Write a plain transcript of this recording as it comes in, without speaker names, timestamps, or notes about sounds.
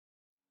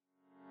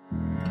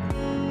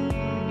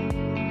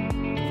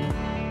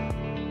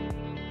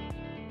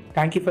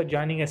Thank you for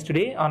joining us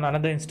today on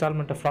another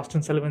installment of Frost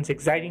 & Sullivan's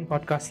exciting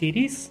podcast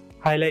series,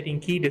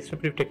 highlighting key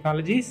disruptive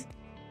technologies,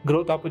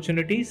 growth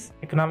opportunities,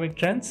 economic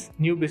trends,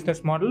 new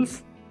business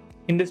models,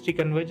 industry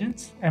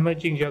convergence,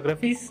 emerging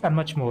geographies, and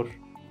much more.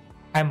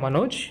 I'm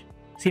Manoj,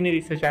 Senior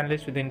Research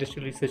Analyst with the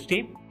Industrial Research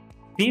Team.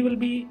 We will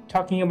be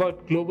talking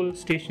about global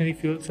stationary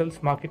fuel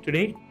cells market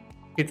today,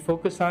 with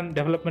focus on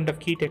development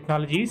of key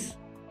technologies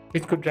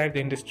which could drive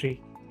the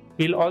industry.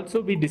 We'll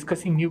also be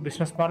discussing new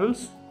business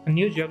models and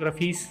new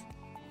geographies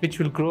which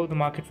will grow the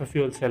market for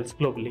fuel cells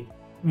globally.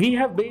 We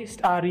have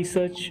based our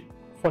research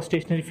for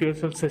stationary fuel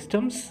cell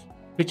systems,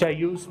 which are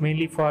used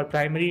mainly for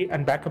primary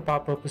and backup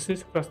power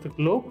purposes across the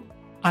globe.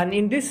 And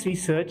in this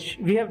research,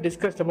 we have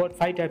discussed about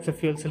 5 types of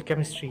fuel cell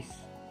chemistries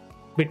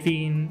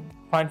between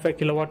 0.5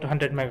 kilowatt to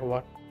 100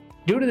 megawatt.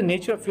 Due to the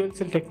nature of fuel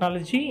cell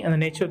technology and the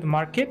nature of the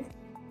market,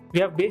 we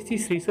have based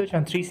this research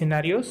on 3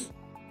 scenarios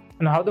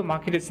and how the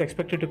market is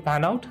expected to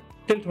pan out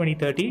till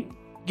 2030,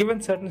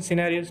 given certain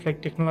scenarios like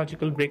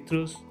technological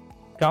breakthroughs,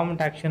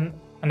 government action,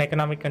 and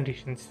economic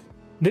conditions.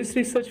 This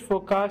research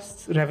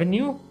forecasts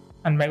revenue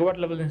and megawatt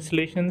level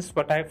installations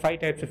for 5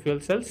 types of fuel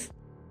cells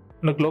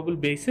on a global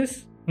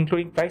basis,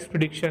 including price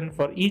prediction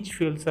for each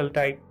fuel cell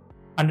type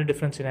under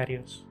different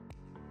scenarios.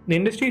 The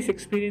industry is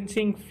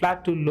experiencing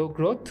flat to low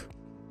growth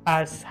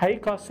as high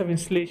costs of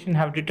installation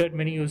have deterred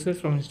many users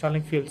from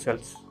installing fuel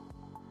cells,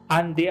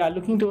 and they are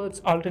looking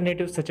towards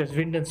alternatives such as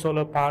wind and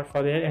solar power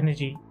for their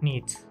energy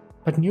needs.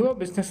 But newer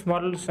business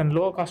models and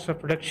lower cost of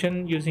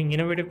production using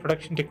innovative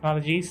production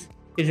technologies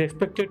is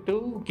expected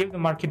to give the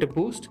market a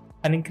boost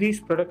and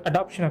increase product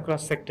adoption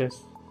across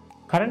sectors.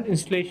 Current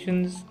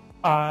installations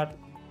are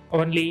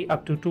only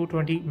up to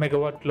 220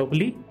 megawatt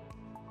globally,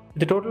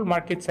 with a total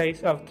market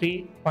size of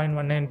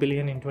 3.19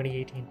 billion in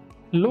 2018.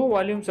 Low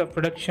volumes of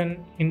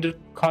production hinder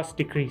cost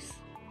decrease.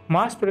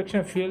 Mass production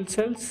of fuel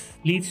cells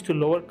leads to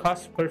lower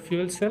cost per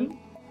fuel cell,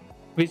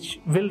 which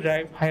will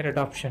drive higher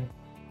adoption.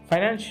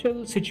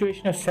 Financial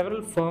situation of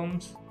several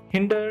firms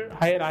hinder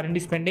higher R&D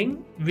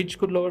spending, which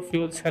could lower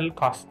fuel cell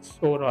costs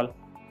overall.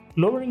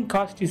 Lowering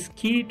cost is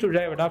key to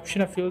drive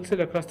adoption of fuel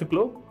cell across the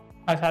globe,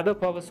 as other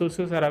power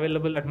sources are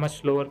available at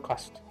much lower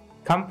cost.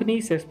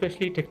 Companies,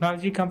 especially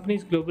technology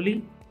companies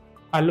globally,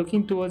 are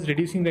looking towards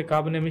reducing their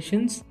carbon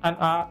emissions and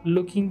are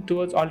looking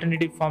towards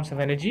alternative forms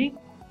of energy,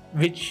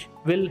 which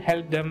will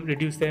help them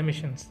reduce their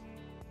emissions.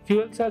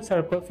 Fuel cells are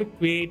a perfect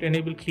way to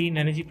enable clean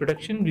energy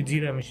production with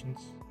zero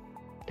emissions.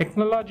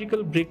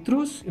 Technological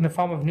breakthroughs in the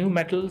form of new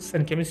metals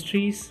and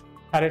chemistries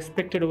are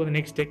expected over the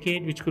next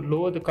decade, which could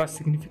lower the cost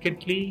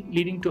significantly,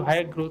 leading to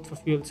higher growth for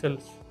fuel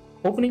cells.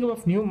 Opening up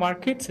of new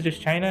markets such as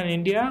China and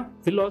India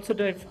will also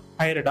drive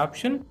higher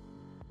adoption,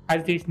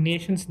 as these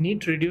nations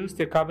need to reduce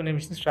their carbon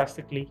emissions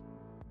drastically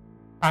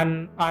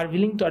and are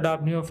willing to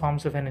adopt newer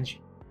forms of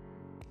energy.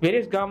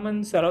 Various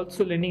governments are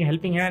also lending a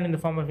helping hand in the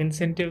form of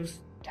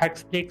incentives,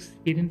 tax breaks,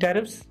 feed-in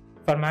tariffs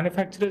for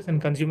manufacturers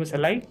and consumers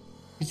alike,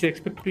 which is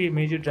expected to be a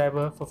major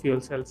driver for fuel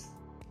cells.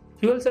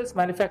 Fuel cells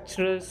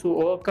manufacturers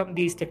who overcome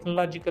these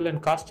technological and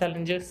cost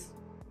challenges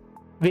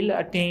will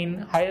attain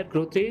higher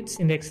growth rates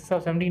in excess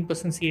of 17%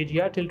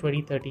 CAGR till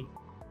 2030.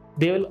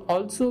 They will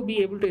also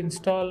be able to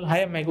install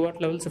higher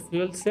megawatt levels of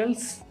fuel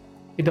cells,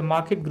 with the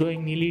market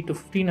growing nearly to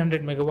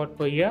 1500 megawatt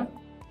per year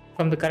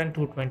from the current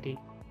 220.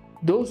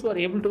 Those who are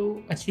able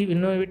to achieve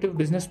innovative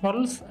business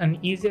models and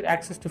easier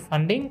access to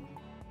funding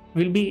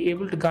will be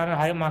able to garner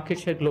higher market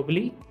share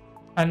globally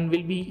and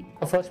will be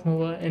a first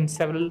mover in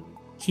several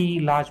key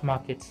large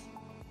markets.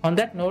 On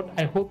that note,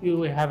 I hope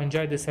you have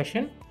enjoyed this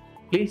session.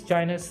 Please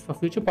join us for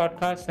future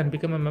podcasts and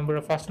become a member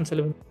of Frost &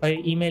 Sullivan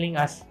by emailing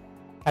us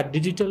at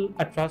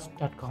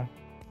digital@frost.com.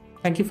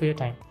 Thank you for your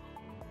time.